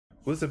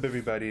What's up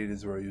everybody, it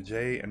is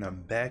Royaljayy and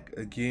I'm back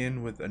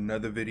again with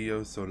another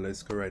video, so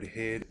let's go right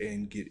ahead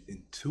and get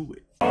into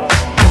it.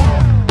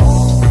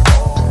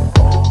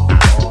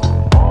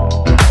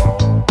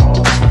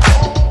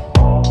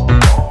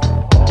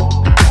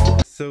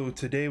 So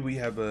today we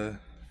have a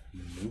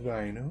new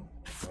vinyl,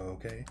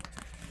 okay,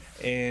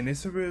 and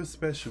it's a real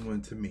special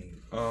one to me.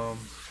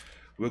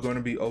 We're going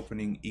to be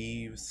opening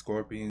Eve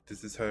Scorpion.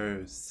 This is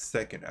her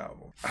second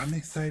album. I'm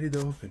excited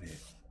to open it.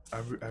 I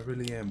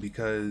really am,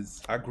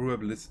 because I grew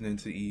up listening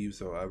to Eve,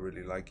 so I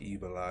really like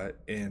Eve a lot,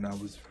 and I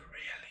was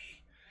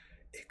really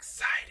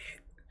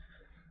excited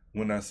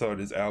when I saw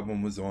this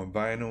album was on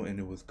vinyl and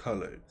it was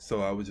colored.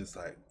 So I was just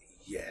like,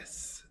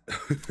 yes.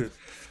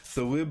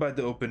 So we're about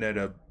to open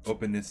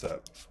this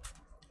up.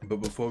 But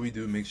before we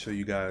do, make sure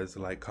you guys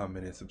like,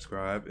 comment, and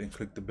subscribe, and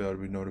click the bell to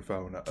be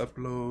notified when I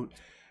upload.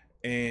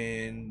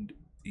 And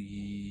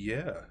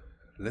yeah,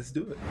 let's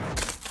do it.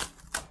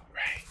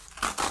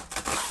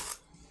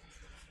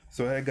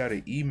 So I got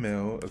an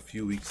email a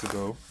few weeks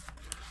ago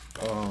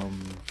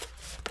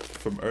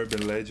from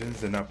Urban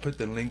Legends, and I put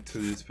the link to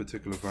this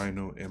particular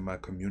vinyl in my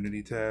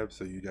community tab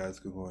so you guys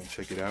can go and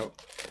check it out.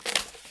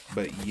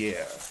 But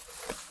yeah,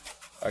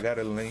 I got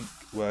a link,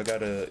 well, I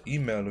got an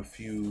email a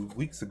few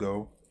weeks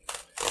ago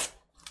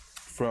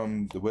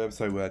from the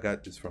website where I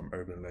got this from,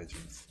 Urban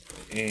Legends.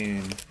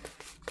 And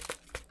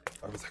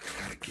I was like,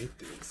 I gotta get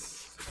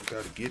this. I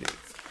gotta get it.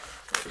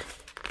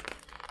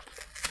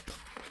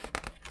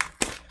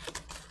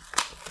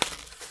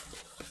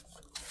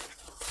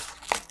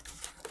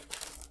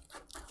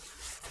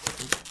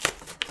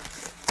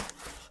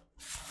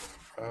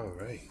 All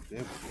right,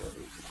 there we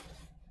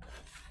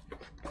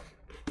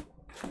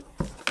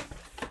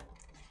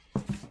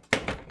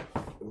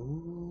go.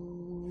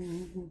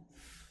 Ooh.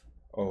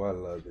 Oh, I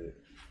love it.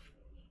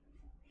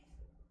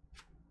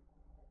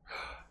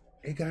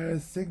 It got a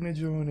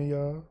signature on it,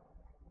 y'all.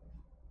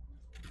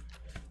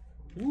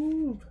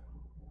 Woo.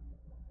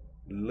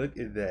 Look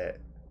at that.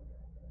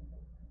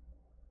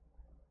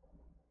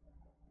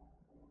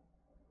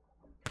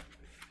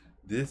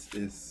 This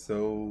is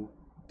so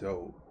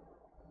dope.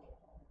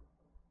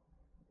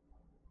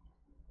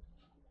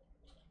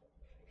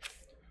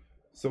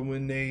 So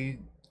when they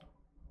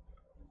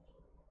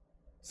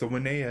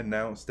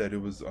announced that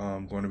it was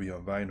going to be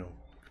on vinyl,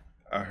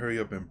 I hurry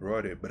up and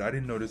brought it, but I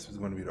didn't know this was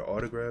going to be the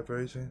autograph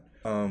version,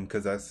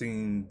 because I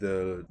seen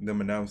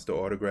them announce the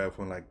autograph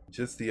one like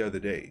just the other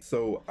day.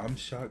 So I'm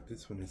shocked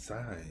this one is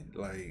signed,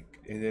 like,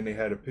 and then they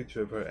had a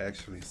picture of her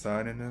actually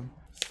signing them.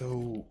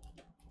 So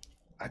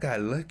I got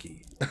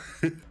lucky.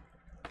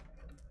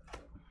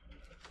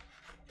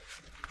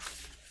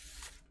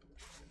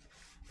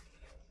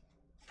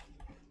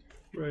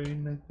 Right,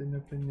 nothing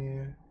up in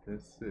there.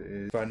 That's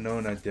it. If I'd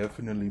known, I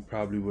definitely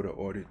probably would have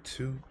ordered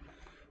two,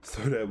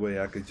 so that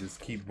way I could just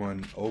keep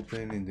one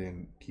open and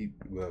then keep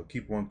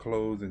one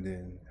closed and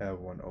then have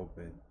one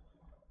open.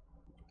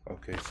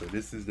 Okay, so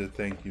this is the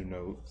thank you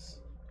notes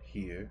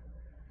here.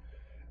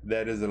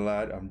 That is a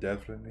lot. I'm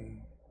definitely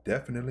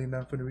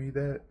not gonna read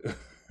that.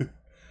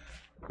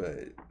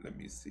 But let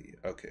me see.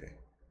 Okay,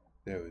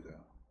 there we go.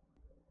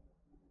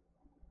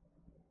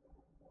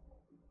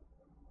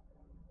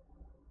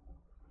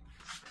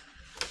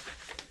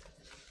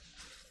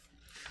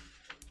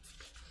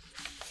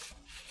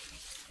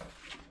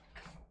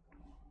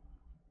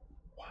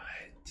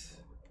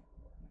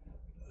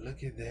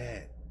 Look at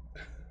that.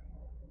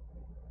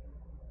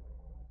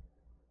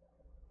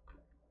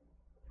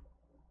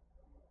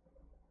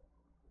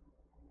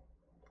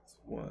 It's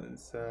one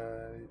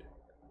side.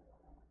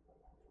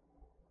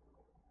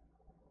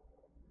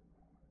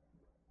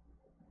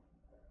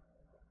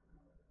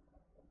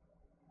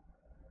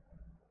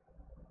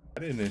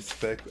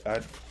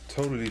 I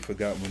totally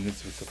forgot when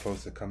this was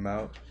supposed to come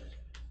out.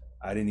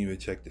 I didn't even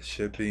check the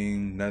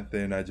shipping,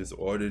 nothing. I just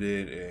ordered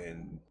it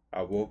and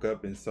I woke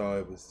up and saw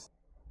it was.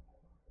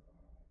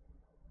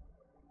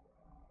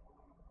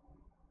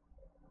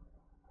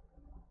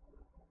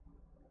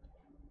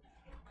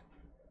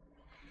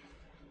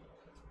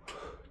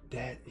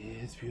 That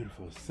is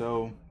beautiful.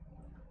 So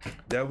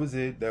that was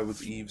it. That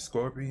was Eve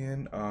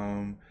Scorpion.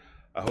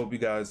 I hope you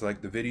guys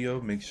liked the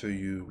video. Make sure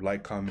you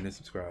like, comment, and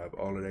subscribe,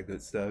 all of that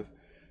good stuff.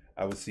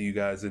 I will see you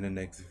guys in the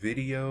next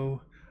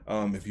video.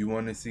 If you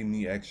want to see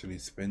me actually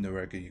spin the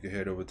record, you can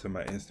head over to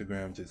my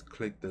Instagram. Just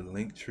click the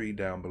link tree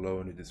down below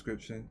in the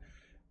description.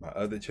 My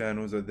other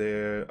channels are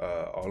there.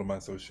 All of my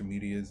social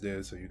media is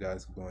there, so you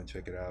guys can go and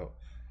check it out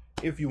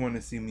if you want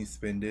to see me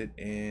spin it.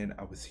 And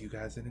I will see you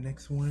guys in the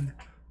next one.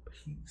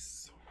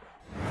 Peace.